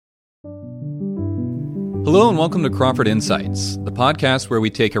Hello and welcome to Crawford Insights, the podcast where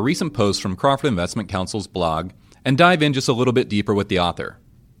we take a recent post from Crawford Investment Counsel's blog and dive in just a little bit deeper with the author.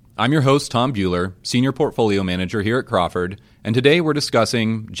 I'm your host, Tom Buehler, Senior Portfolio Manager here at Crawford, and today we're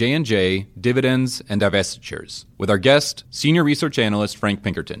discussing J&J, dividends, and divestitures with our guest, Senior Research Analyst Frank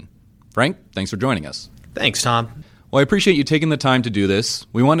Pinkerton. Frank, thanks for joining us. Thanks, Tom. Well, I appreciate you taking the time to do this.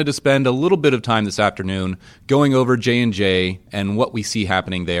 We wanted to spend a little bit of time this afternoon going over J&J and what we see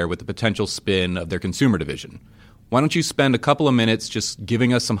happening there with the potential spin of their consumer division. Why don't you spend a couple of minutes just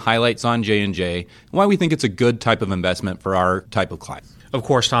giving us some highlights on J&J and why we think it's a good type of investment for our type of client? Of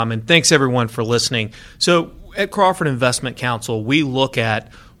course, Tom, and thanks everyone for listening. So at Crawford Investment Counsel, we look at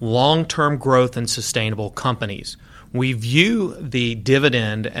long-term growth and sustainable companies. We view the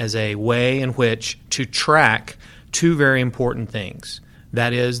dividend as a way in which to track two very important things.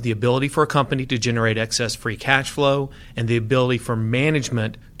 That is the ability for a company to generate excess free cash flow and the ability for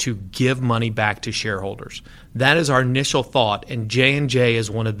management to give money back to shareholders. That is our initial thought, and J&J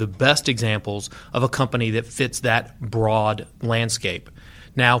is one of the best examples of a company that fits that broad landscape.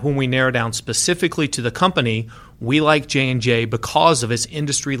 Now, when we narrow down specifically to the company, we like J&J because of its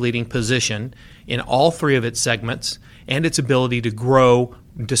industry-leading position in all three of its segments and its ability to grow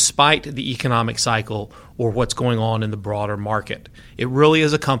despite the economic cycle or what's going on in the broader market. It really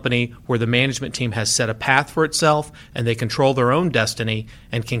is a company where the management team has set a path for itself and they control their own destiny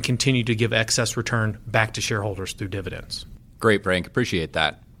and can continue to give excess return back to shareholders through dividends. Great, Frank. Appreciate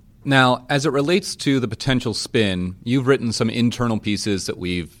that. Now, as it relates to the potential spin, you've written some internal pieces that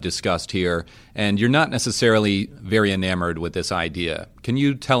we've discussed here, and you're not necessarily very enamored with this idea. Can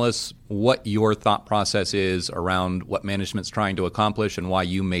you tell us what your thought process is around what management's trying to accomplish and why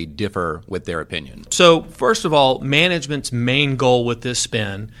you may differ with their opinion? So, first of all, management's main goal with this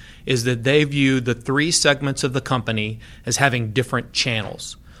spin is that they view the three segments of the company as having different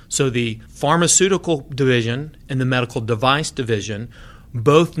channels. So the pharmaceutical division and the medical device division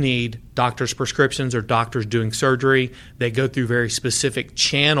both need doctors' prescriptions or doctors doing surgery. They go through very specific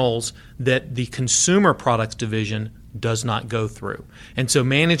channels that the consumer products division does not go through. And so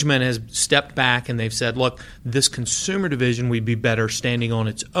management has stepped back and they've said, look, this consumer division would be better standing on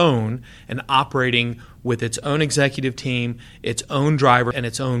its own and operating with its own executive team, its own driver, and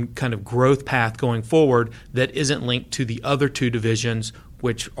its own kind of growth path going forward that isn't linked to the other two divisions,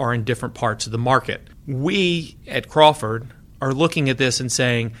 which are in different parts of the market. We at Crawford are looking at this and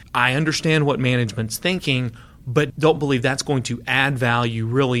saying, I understand what management's thinking, but don't believe that's going to add value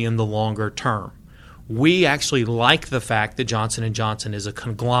really in the longer term. We actually like the fact that Johnson & Johnson is a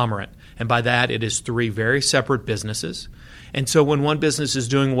conglomerate, and by that it is three very separate businesses. And so when one business is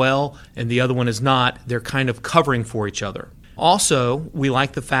doing well and the other one is not, they're kind of covering for each other. Also, we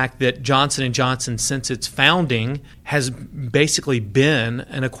like the fact that Johnson & Johnson, since its founding, has basically been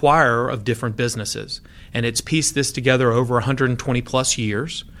an acquirer of different businesses. And it's pieced this together over 120 plus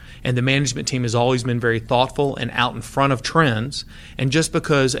years. And the management team has always been very thoughtful and out in front of trends. And just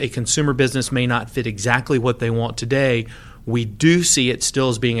because a consumer business may not fit exactly what they want today, we do see it still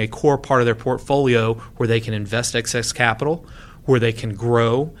as being a core part of their portfolio where they can invest excess capital, where they can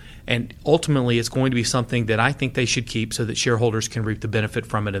grow, and ultimately it's going to be something that I think they should keep so that shareholders can reap the benefit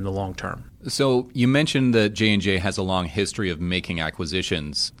from it in the long term. So you mentioned that J&J has a long history of making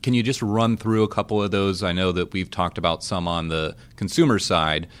acquisitions. Can you just run through a couple of those? I know that we've talked about some on the consumer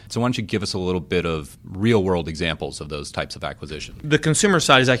side. So why don't you give us a little bit of real-world examples of those types of acquisitions? The consumer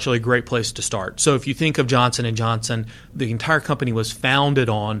side is actually a great place to start. So if you think of Johnson & Johnson, the entire company was founded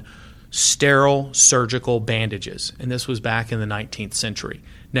on sterile surgical bandages, and this was back in the 19th century.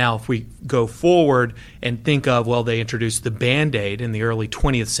 Now, if we go forward and think of, well, they introduced the Band-Aid in the early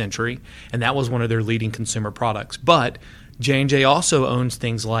 20th century, and that was one of their leading consumer products. But J&J also owns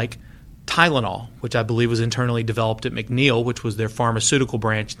things like Tylenol, which I believe was internally developed at McNeil, which was their pharmaceutical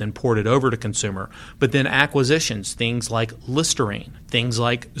branch, then ported over to consumer. But then acquisitions, things like Listerine, things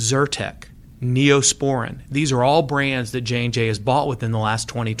like Zyrtec, Neosporin. These are all brands that J&J has bought within the last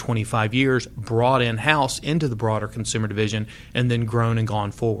 20, 25 years, brought in-house into the broader consumer division, and then grown and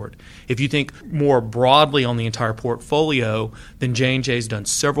gone forward. If you think more broadly on the entire portfolio, then J&J has done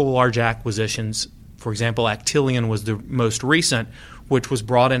several large acquisitions. For example, Actelion was the most recent, which was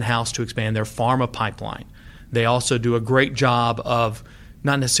brought in-house to expand their pharma pipeline. They also do a great job of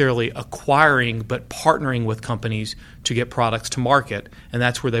not necessarily acquiring, but partnering with companies to get products to market, and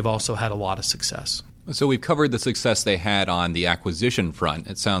that's where they've also had a lot of success. So we've covered the success they had on the acquisition front.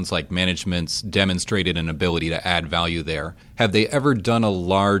 It sounds like management's demonstrated an ability to add value there. Have they ever done a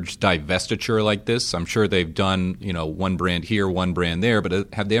large divestiture like this? I'm sure they've done, one brand here, one brand there,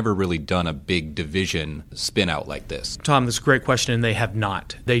 but have they ever really done a big division spin out like this? Tom, that's a great question, and they have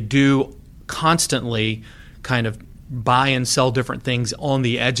not. They do constantly kind of buy and sell different things on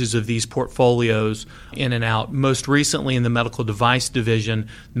the edges of these portfolios in and out. Most recently in the medical device division,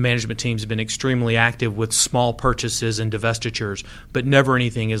 the management teams have been extremely active with small purchases and divestitures, but never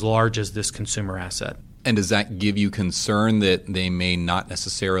anything as large as this consumer asset. And does that give you concern that they may not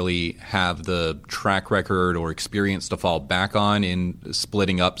necessarily have the track record or experience to fall back on in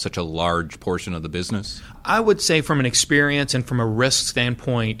splitting up such a large portion of the business? I would say from an experience and from a risk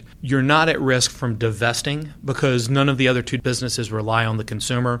standpoint, you're not at risk from divesting because none of the other two businesses rely on the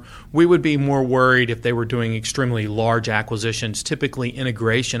consumer. We would be more worried if they were doing extremely large acquisitions. Typically,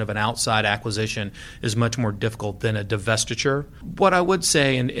 integration of an outside acquisition is much more difficult than a divestiture. What I would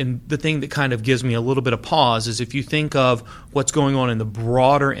say, and the thing that kind of gives me a little bit of pause, is if you think of what's going on in the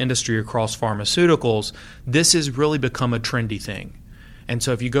broader industry across pharmaceuticals, this has really become a trendy thing. And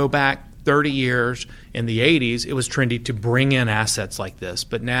so if you go back 30 years, in the 80s, it was trendy to bring in assets like this.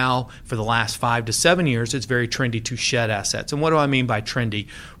 But now, for the last 5 to 7 years, it's very trendy to shed assets. And what do I mean by trendy?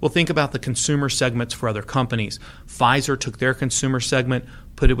 Well, think about the consumer segments for other companies. Pfizer took their consumer segment,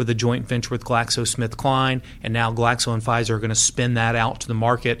 put it with a joint venture with GlaxoSmithKline, and now Glaxo and Pfizer are going to spin that out to the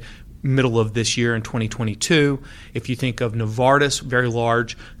market middle of this year in 2022. If you think of Novartis, very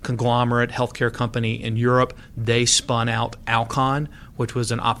large conglomerate healthcare company in Europe, they spun out Alcon, which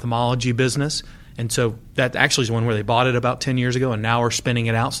was an ophthalmology business. And so that actually is one where they bought it about 10 years ago and now are spinning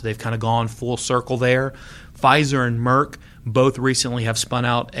it out. So they've kind of gone full circle there. Pfizer and Merck both recently have spun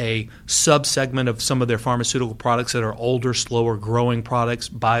out a subsegment of some of their pharmaceutical products that are older, slower growing products,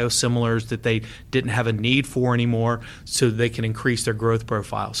 biosimilars that they didn't have a need for anymore so they can increase their growth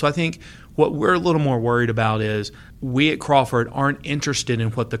profile. So I think what we're a little more worried about is we at Crawford aren't interested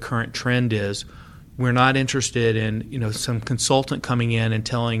in what the current trend is. We're not interested in some consultant coming in and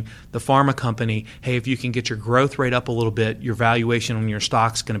telling the pharma company, hey, if you can get your growth rate up a little bit, your valuation on your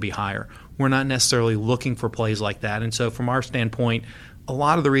stock's going to be higher. We're not necessarily looking for plays like that. And so from our standpoint, a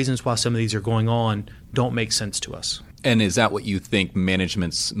lot of the reasons why some of these are going on don't make sense to us. And is that what you think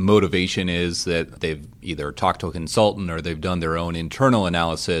management's motivation is, that they've either talked to a consultant or they've done their own internal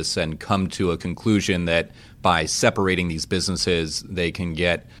analysis and come to a conclusion that by separating these businesses, they can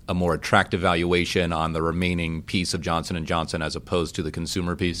get a more attractive valuation on the remaining piece of Johnson & Johnson as opposed to the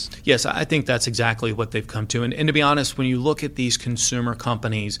consumer piece? Yes, I think that's exactly what they've come to. And to be honest, when you look at these consumer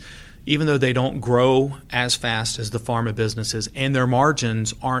companies, even though they don't grow as fast as the pharma businesses and their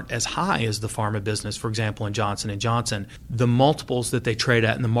margins aren't as high as the pharma business, for example, in Johnson & Johnson, the multiples that they trade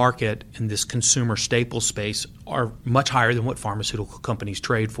at in the market in this consumer staple space are much higher than what pharmaceutical companies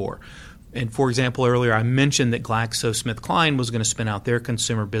trade for. And for example, earlier I mentioned that GlaxoSmithKline was going to spin out their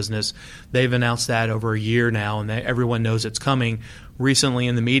consumer business. They've announced that over a year now, and everyone knows it's coming. Recently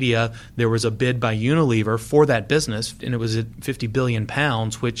in the media, there was a bid by Unilever for that business, and it was at £50 billion,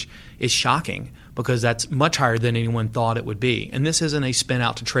 which is shocking because that's much higher than anyone thought it would be. And this isn't a spin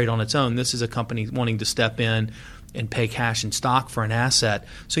out to trade on its own. This is a company wanting to step in and pay cash in stock for an asset.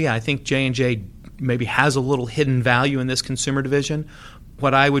 So yeah, I think J&J maybe has a little hidden value in this consumer division.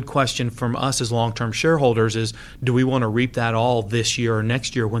 What I would question from us as long-term shareholders is, do we want to reap that all this year or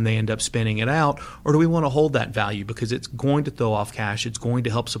next year when they end up spinning it out, or do we want to hold that value because it's going to throw off cash, it's going to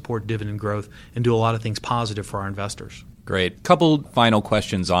help support dividend growth and do a lot of things positive for our investors? Great. Couple final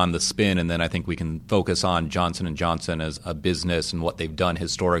questions on the spin, and then I think we can focus on Johnson & Johnson as a business and what they've done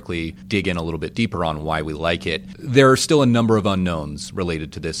historically, dig in a little bit deeper on why we like it. There are still a number of unknowns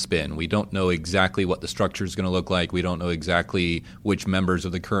related to this spin. We don't know exactly what the structure is going to look like. We don't know exactly which members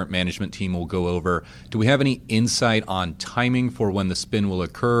of the current management team will go over. Do we have any insight on timing for when the spin will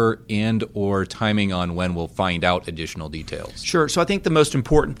occur and or timing on when we'll find out additional details? Sure. So I think the most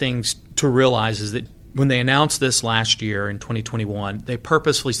important things to realize is that when they announced this last year in 2021, they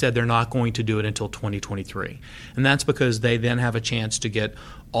purposefully said they're not going to do it until 2023. And that's because they then have a chance to get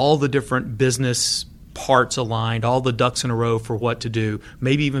all the different business parts aligned, all the ducks in a row for what to do,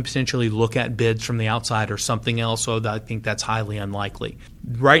 maybe even potentially look at bids from the outside or something else, so I think that's highly unlikely.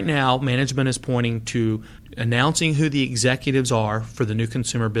 Right now, management is pointing to announcing who the executives are for the new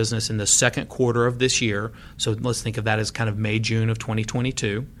consumer business in the second quarter of this year. So let's think of that as kind of May, June of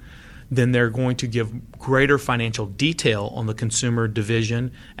 2022. Then they're going to give greater financial detail on the consumer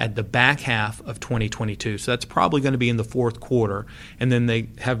division at the back half of 2022. So that's probably going to be in the fourth quarter. And then they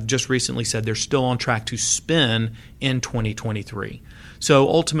have just recently said they're still on track to spin in 2023. So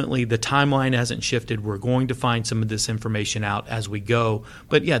ultimately, the timeline hasn't shifted. We're going to find some of this information out as we go.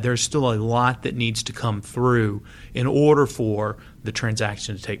 But yeah, there's still a lot that needs to come through in order for the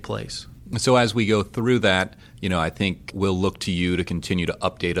transaction to take place. So as we go through that, I think we'll look to you to continue to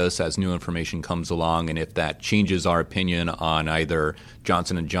update us as new information comes along. And if that changes our opinion on either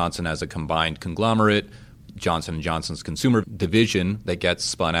Johnson & Johnson as a combined conglomerate, Johnson & Johnson's consumer division that gets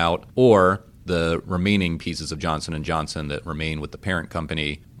spun out, or the remaining pieces of Johnson & Johnson that remain with the parent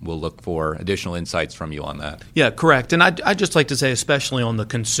company, we'll look for additional insights from you on that. Yeah, correct. And I'd just like to say, especially on the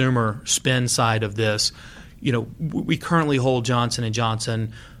consumer spin side of this, we currently hold Johnson &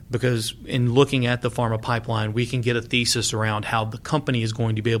 Johnson because in looking at the pharma pipeline, we can get a thesis around how the company is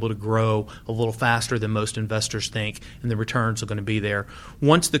going to be able to grow a little faster than most investors think, and the returns are going to be there.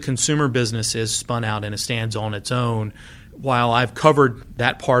 Once the consumer business is spun out and it stands on its own, while I've covered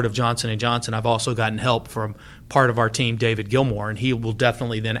that part of Johnson & Johnson, I've also gotten help from part of our team, David Gilmore, and he will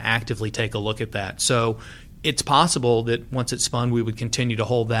definitely then actively take a look at that. So it's possible that once it's spun, we would continue to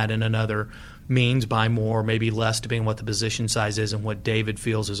hold that in another means, buy more, maybe less, depending on what the position size is and what David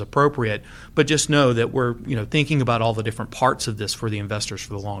feels is appropriate. But just know that we're thinking about all the different parts of this for the investors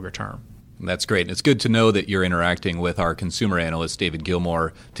for the longer term. That's great. And it's good to know that you're interacting with our consumer analyst, David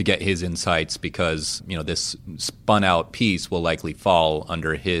Gilmore, to get his insights because, this spun out piece will likely fall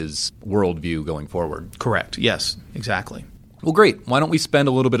under his worldview going forward. Correct. Yes, exactly. Well, great. Why don't we spend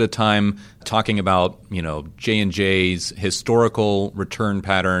a little bit of time talking about, J&J's historical return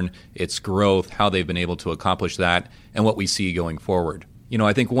pattern, its growth, how they've been able to accomplish that, and what we see going forward.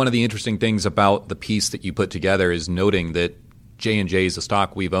 I think one of the interesting things about the piece that you put together is noting that J&J is a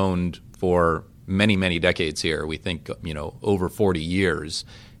stock we've owned for many, many decades here. We think, over 40 years.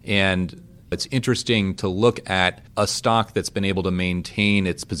 And it's interesting to look at a stock that's been able to maintain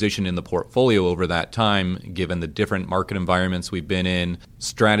its position in the portfolio over that time, given the different market environments we've been in,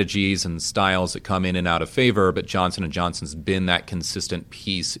 strategies and styles that come in and out of favor, but Johnson & Johnson's been that consistent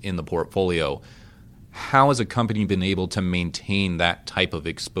piece in the portfolio. How has a company been able to maintain that type of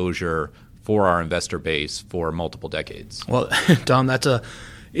exposure for our investor base for multiple decades? Well, Tom,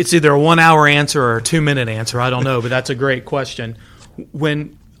 it's either a 1 hour answer or a 2 minute answer. I don't know, but that's a great question.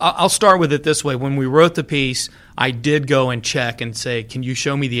 I'll start with it this way. When we wrote the piece, I did go and check and say, can you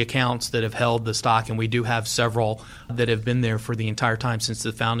show me the accounts that have held the stock? And we do have several that have been there for the entire time since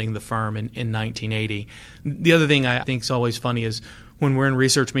the founding of the firm in 1980. The other thing I think is always funny is when we're in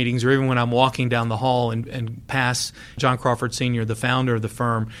research meetings or even when I'm walking down the hall and pass John Crawford Sr., the founder of the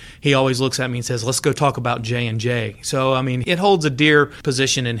firm, he always looks at me and says, let's go talk about J&J. So, it holds a dear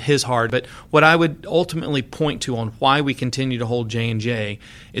position in his heart. But what I would ultimately point to on why we continue to hold J&J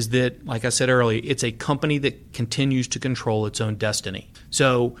is that, like I said earlier, it's a company that continues to control its own destiny.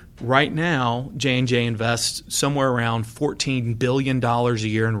 So right now, J&J invests somewhere around $14 billion a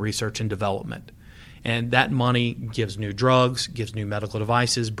year in research and development. And that money gives new drugs, gives new medical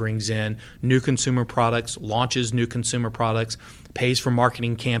devices, brings in new consumer products, launches new consumer products, pays for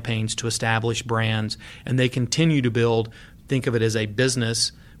marketing campaigns to establish brands, and they continue to build, think of it as a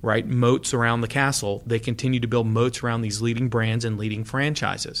business, right, moats around the castle. They continue to build moats around these leading brands and leading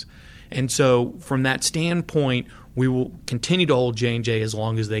franchises. And so from that standpoint, we will continue to hold J&J as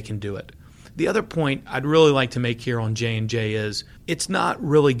long as they can do it. The other point I'd really like to make here on J&J is it's not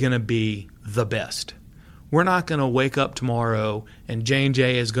really going to be the best. We're not going to wake up tomorrow and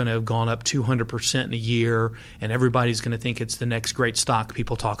J&J is going to have gone up 200% in a year and everybody's going to think it's the next great stock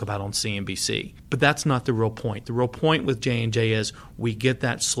people talk about on CNBC. But that's not the real point. The real point with J&J is we get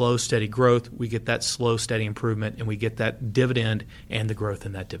that slow, steady growth, we get that slow, steady improvement, and we get that dividend and the growth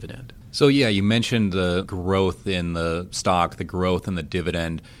in that dividend. So yeah, you mentioned the growth in the stock, the growth in the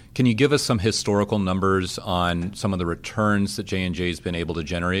dividend. Can you give us some historical numbers on some of the returns that J&J has been able to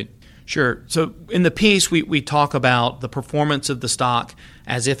generate? Sure. So in the piece, we talk about the performance of the stock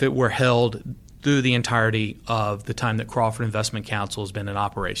as if it were held through the entirety of the time that Crawford Investment Counsel has been in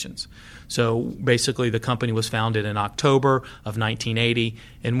operations. So basically, the company was founded in October of 1980,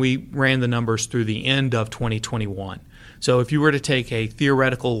 and we ran the numbers through the end of 2021. So if you were to take a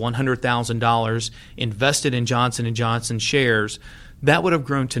theoretical $100,000 invested in Johnson & Johnson shares, that would have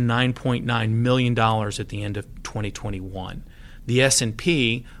grown to $9.9 million at the end of 2021. The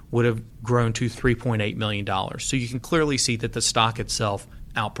S&P would have grown to $3.8 million. So you can clearly see that the stock itself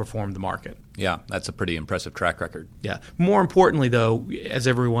outperformed the market. Yeah, that's a pretty impressive track record. Yeah. More importantly, though, as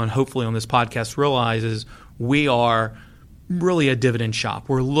everyone hopefully on this podcast realizes, we are really a dividend shop.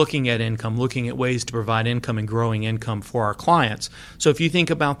 We're looking at income, looking at ways to provide income and growing income for our clients. So if you think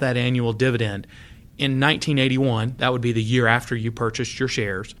about that annual dividend, in 1981, that would be the year after you purchased your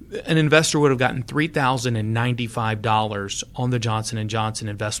shares, an investor would have gotten $3,095 on the Johnson & Johnson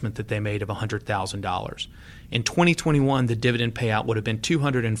investment that they made of $100,000. In 2021, the dividend payout would have been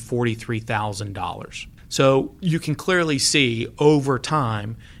 $243,000. So you can clearly see over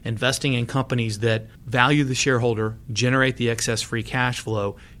time, investing in companies that value the shareholder, generate the excess free cash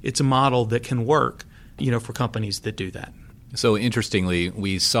flow, it's a model that can work, for companies that do that. So interestingly,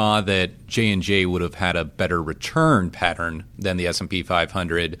 we saw that J&J would have had a better return pattern than the S&P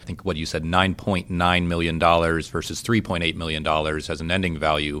 500. I think what you said, $9.9 million versus $3.8 million as an ending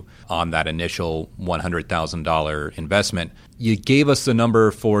value on that initial $100,000 investment. You gave us the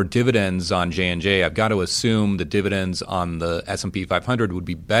number for dividends on J&J. I've got to assume the dividends on the S&P 500 would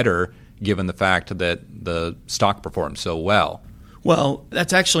be better given the fact that the stock performed so well. Well,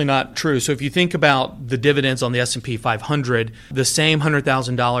 that's actually not true. So if you think about the dividends on the S&P 500, the same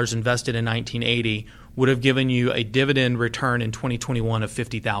 $100,000 invested in 1980 would have given you a dividend return in 2021 of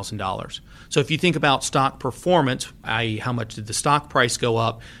 $50,000. So if you think about stock performance, i.e. how much did the stock price go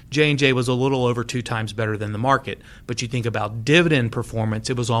up, J&J was a little over 2 times better than the market. But you think about dividend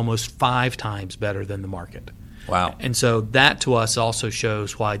performance, it was almost 5 times better than the market. Wow. And so that to us also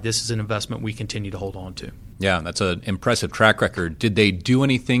shows why this is an investment we continue to hold on to. Yeah, that's an impressive track record. Did they do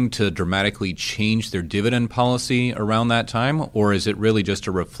anything to dramatically change their dividend policy around that time, or is it really just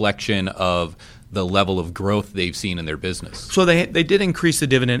a reflection of the level of growth they've seen in their business? So they did increase the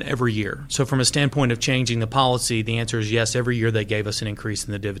dividend every year. So from a standpoint of changing the policy, the answer is yes, every year they gave us an increase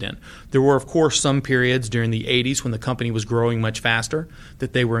in the dividend. There were, of course, some periods during the 80s when the company was growing much faster,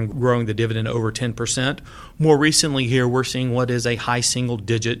 that they were growing the dividend over 10%. More recently here, we're seeing what is a high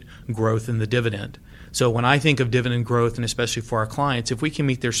single-digit growth in the dividend. So when I think of dividend growth, and especially for our clients, if we can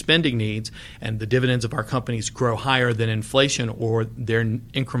meet their spending needs and the dividends of our companies grow higher than inflation or their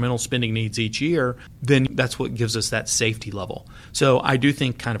incremental spending needs each year, then that's what gives us that safety level. So I do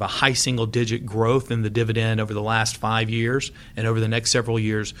think kind of a high single-digit growth in the dividend over the last 5 years and over the next several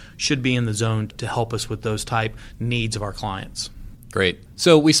years should be in the zone to help us with those type needs of our clients. Great.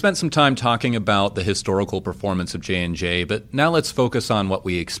 So we spent some time talking about the historical performance of J&J, but now let's focus on what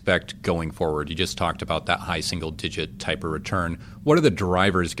we expect going forward. You just talked about that high single-digit type of return. What are the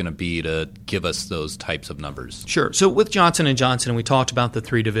drivers going to be to give us those types of numbers? Sure. So with Johnson & Johnson, and we talked about the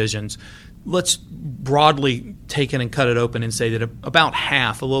 3 divisions, let's broadly take it and cut it open and say that about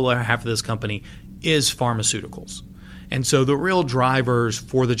half, a little over half of this company is pharmaceuticals. And so the real drivers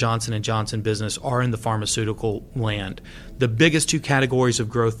for the Johnson & Johnson business are in the pharmaceutical land. The biggest 2 categories of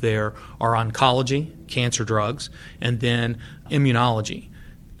growth there are oncology, cancer drugs, and then immunology.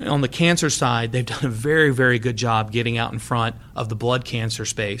 On the cancer side, they've done a very, very good job getting out in front of the blood cancer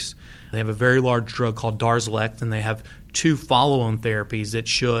space. They have a very large drug called Darzalex, and they have 2 follow-on therapies that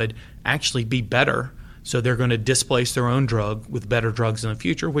should actually be better. So they're going to displace their own drug with better drugs in the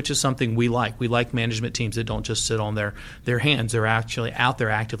future, which is something we like. We like management teams that don't just sit on their hands. They're actually out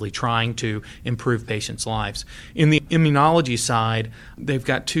there actively trying to improve patients' lives. In the immunology side, they've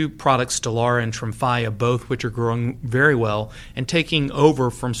got 2 products, Stelara and Tremfya, both which are growing very well and taking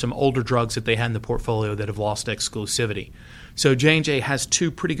over from some older drugs that they had in the portfolio that have lost exclusivity. So J&J has 2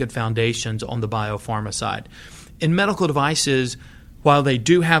 pretty good foundations on the biopharma side. In medical devices, while they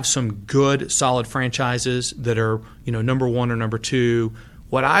do have some good, solid franchises that are, number 1 or number 2,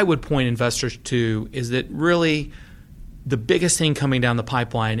 what I would point investors to is that really the biggest thing coming down the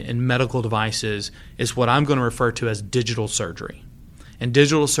pipeline in medical devices is what I'm going to refer to as digital surgery. And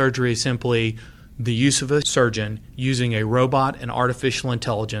digital surgery is simply the use of a surgeon using a robot and artificial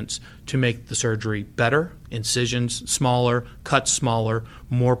intelligence to make the surgery better, incisions smaller, cuts smaller,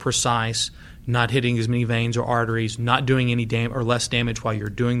 more precise, not hitting as many veins or arteries, not doing any or less damage while you're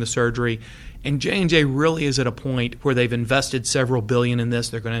doing the surgery. And J&J really is at a point where they've invested several billion in this.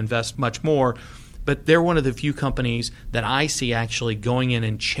 They're going to invest much more. But they're one of the few companies that I see actually going in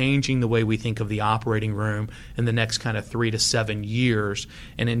and changing the way we think of the operating room in the next kind of 3 to 7 years.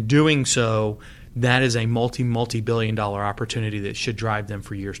 And in doing so, that is a multi-billion dollar opportunity that should drive them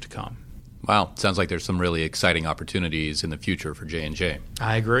for years to come. Wow. Sounds like there's some really exciting opportunities in the future for J&J.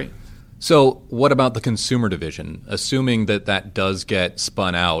 I agree. So what about the consumer division? Assuming that does get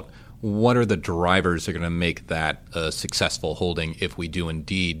spun out, what are the drivers that are going to make that a successful holding if we do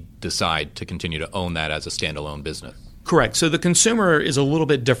indeed decide to continue to own that as a standalone business? Correct. So the consumer is a little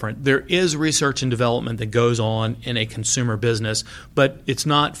bit different. There is research and development that goes on in a consumer business, but it's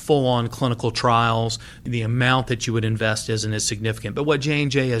not full-on clinical trials. The amount that you would invest isn't as significant. But what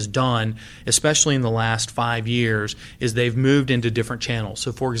J&J has done, especially in the last 5 years, is they've moved into different channels.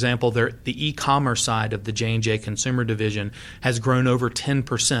 So, for example, the e-commerce side of the J&J consumer division has grown over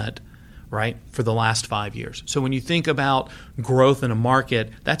 10% right, for the last 5 years. So when you think about growth in a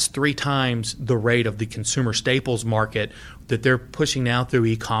market, that's 3 times the rate of the consumer staples market that they're pushing now through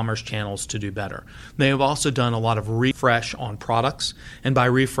e-commerce channels to do better. They have also done a lot of refresh on products, and by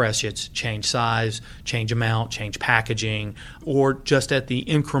refresh, it's change size, change amount, change packaging, or just at the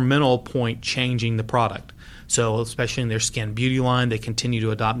incremental point, changing the product. So especially in their skin beauty line, they continue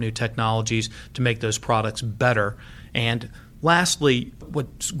to adopt new technologies to make those products better. And lastly,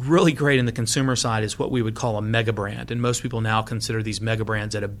 what's really great in the consumer side is what we would call a mega brand, and most people now consider these mega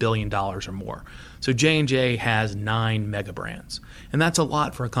brands at $1 billion or more. So J&J has 9 mega brands, and that's a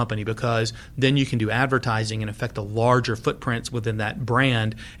lot for a company because then you can do advertising and affect a larger footprints within that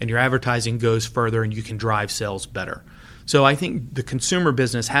brand, and your advertising goes further and you can drive sales better. So I think the consumer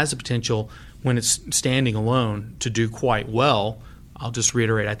business has the potential when it's standing alone to do quite well. I'll just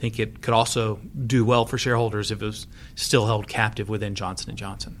reiterate, I think it could also do well for shareholders if it was still held captive within Johnson &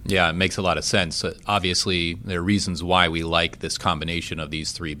 Johnson. Yeah, it makes a lot of sense. Obviously, there are reasons why we like this combination of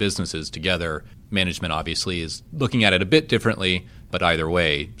these 3 businesses together. Management obviously is looking at it a bit differently, but either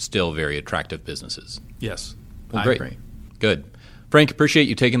way, still very attractive businesses. Yes, well, I great. agree. Good. Frank, appreciate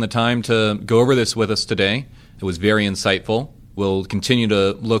you taking the time to go over this with us today. It was very insightful. We'll continue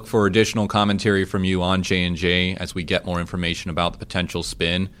to look for additional commentary from you on J&J as we get more information about the potential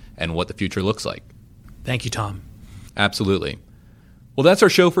spin and what the future looks like. Thank you, Tom. Absolutely. Well, that's our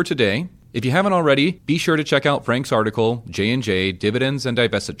show for today. If you haven't already, be sure to check out Frank's article, J&J Dividends and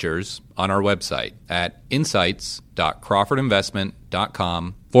Divestitures, on our website at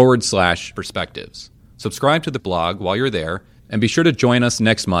insights.crawfordinvestment.com/perspectives. Subscribe to the blog while you're there, and be sure to join us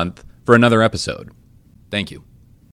next month for another episode. Thank you.